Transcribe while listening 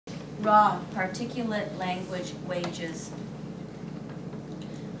Raw, particulate language wages.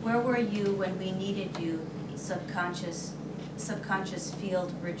 Where were you when we needed you? Subconscious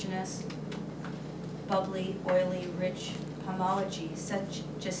field richness. Bubbly, oily, rich homology, such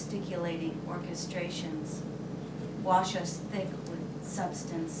gesticulating orchestrations. Wash us thick with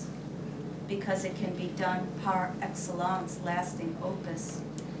substance, because it can be done par excellence, lasting opus,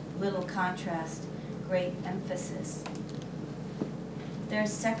 little contrast, great emphasis.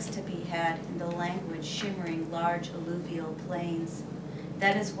 There's sex to be had in the language shimmering large alluvial plains.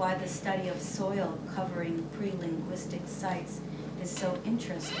 That is why the study of soil covering pre-linguistic sites is so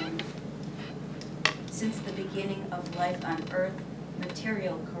interesting. Since the beginning of life on Earth,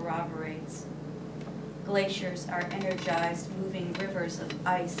 material corroborates. Glaciers are energized, moving rivers of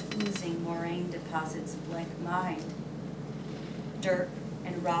ice, oozing moraine deposits like mind. Dirt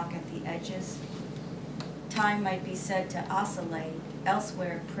and rock at the edges. Time might be said to oscillate,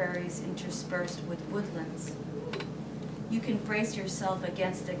 elsewhere prairies interspersed with woodlands. You can brace yourself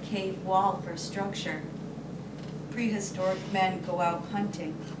against a cave wall for structure. Prehistoric men go out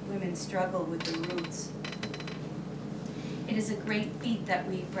hunting, women struggle with the roots. It is a great feat that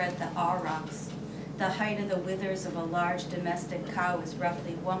we bred the aurochs. The height of the withers of a large domestic cow is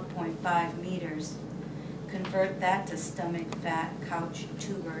roughly 1.5 meters. Convert that to stomach fat, couch,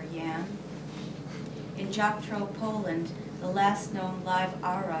 tuber, yam. In Joktrów, Poland, the last known live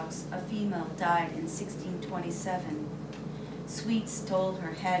aurochs, a female died in 1627. Swedes stole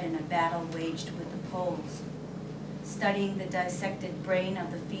her head in a battle waged with the Poles. Studying the dissected brain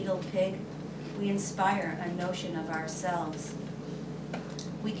of the fetal pig, we inspire a notion of ourselves.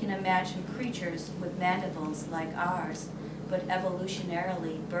 We can imagine creatures with mandibles like ours, but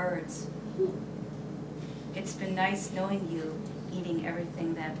evolutionarily birds. It's been nice knowing you, eating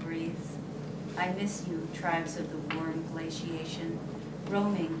everything that breathes. I miss you, tribes of the warm glaciation.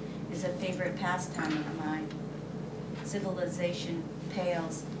 Roaming is a favorite pastime of mine. Civilization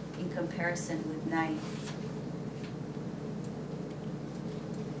pales in comparison with night.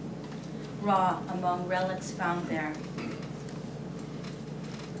 Raw among relics found there.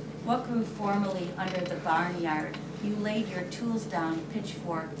 What grew formally under the barnyard? You laid your tools down,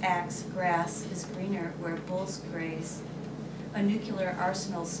 pitchfork, axe, grass is greener where bulls graze. A nuclear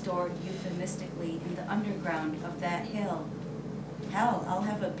arsenal stored euphemistically in the underground of that hill. Hell, I'll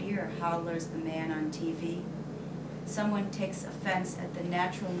have a beer, howlers the man on TV. Someone takes offense at the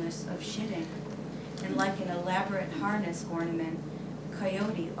naturalness of shitting, and like an elaborate harness ornament,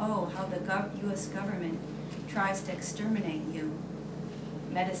 coyote, oh, how the U.S. government tries to exterminate you.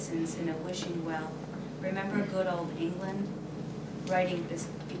 Medicines in a wishing well. Remember good old England? Writing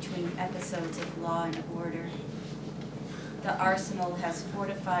between episodes of Law and Order. The arsenal has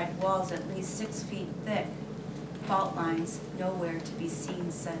fortified walls at least 6 feet thick. Fault lines nowhere to be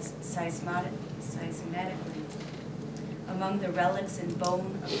seen seismatically. Among the relics and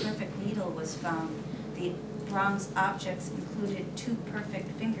bone, a perfect needle was found. The bronze objects included 2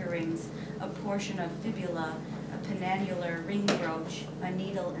 perfect finger rings, a portion of fibula, a penannular ring brooch, a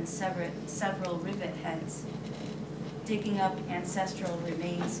needle, and several rivet heads. Digging up ancestral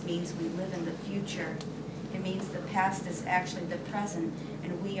remains means we live in the future. It means the past is actually the present,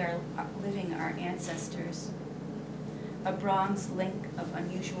 and we are living our ancestors. A bronze link of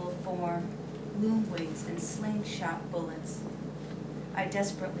unusual form, loom wigs and slingshot bullets. I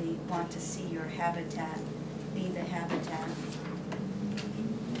desperately want to see your habitat, be the habitat.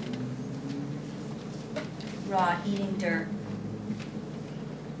 Raw, eating dirt.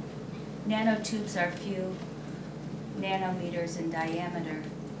 Nanotubes are few nanometers in diameter.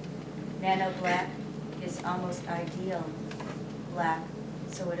 Nano black is almost ideal black,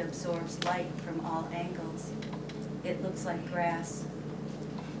 so it absorbs light from all angles. It looks like grass.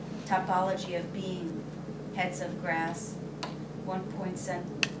 Topology of being, heads of grass.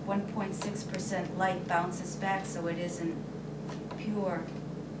 1.6% light bounces back, so it isn't pure.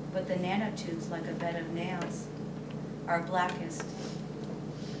 But the nanotubes, like a bed of nails, are blackest.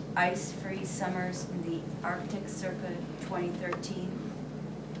 Ice-free summers in the Arctic circa 2013.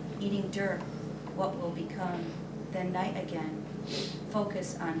 Eating dirt, what will become, then night again.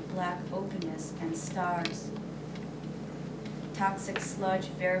 Focus on black openness and stars. Toxic sludge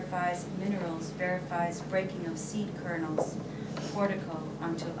verifies minerals, verifies breaking of seed kernels. Portico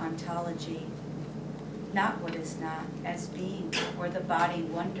onto ontology. Not what is not, as being, where the body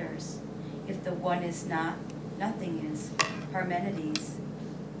wonders. If the one is not, nothing is. Parmenides.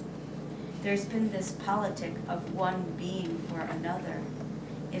 There's been this politic of one being for another.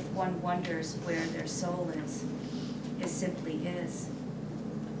 If one wonders where their soul is, it simply is.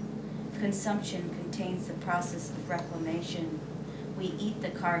 Consumption contains the process of reclamation. We eat the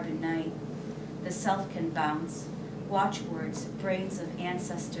carbon night. The self can bounce. Watchwords, brains of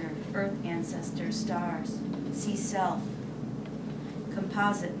ancestor, earth ancestor, stars. See self.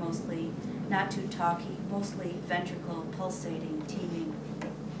 Composite mostly, not too talky, mostly ventricle, pulsating, teeming.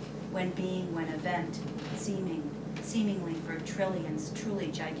 When being, when event, seemingly for trillions, truly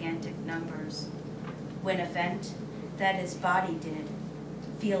gigantic numbers. When event, that is body did,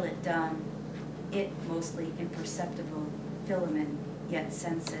 feel it done. It mostly imperceptible, filament, yet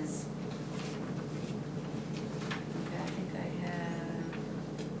senses. Okay, I think I have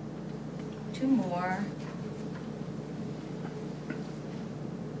 2 more.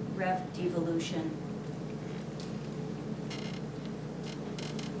 Rev devolution.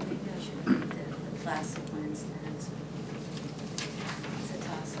 Maybe I should read the classic one instead. It's a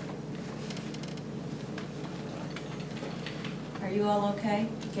toss-up. Are you all okay?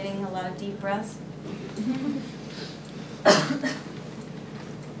 Getting a lot of deep breaths?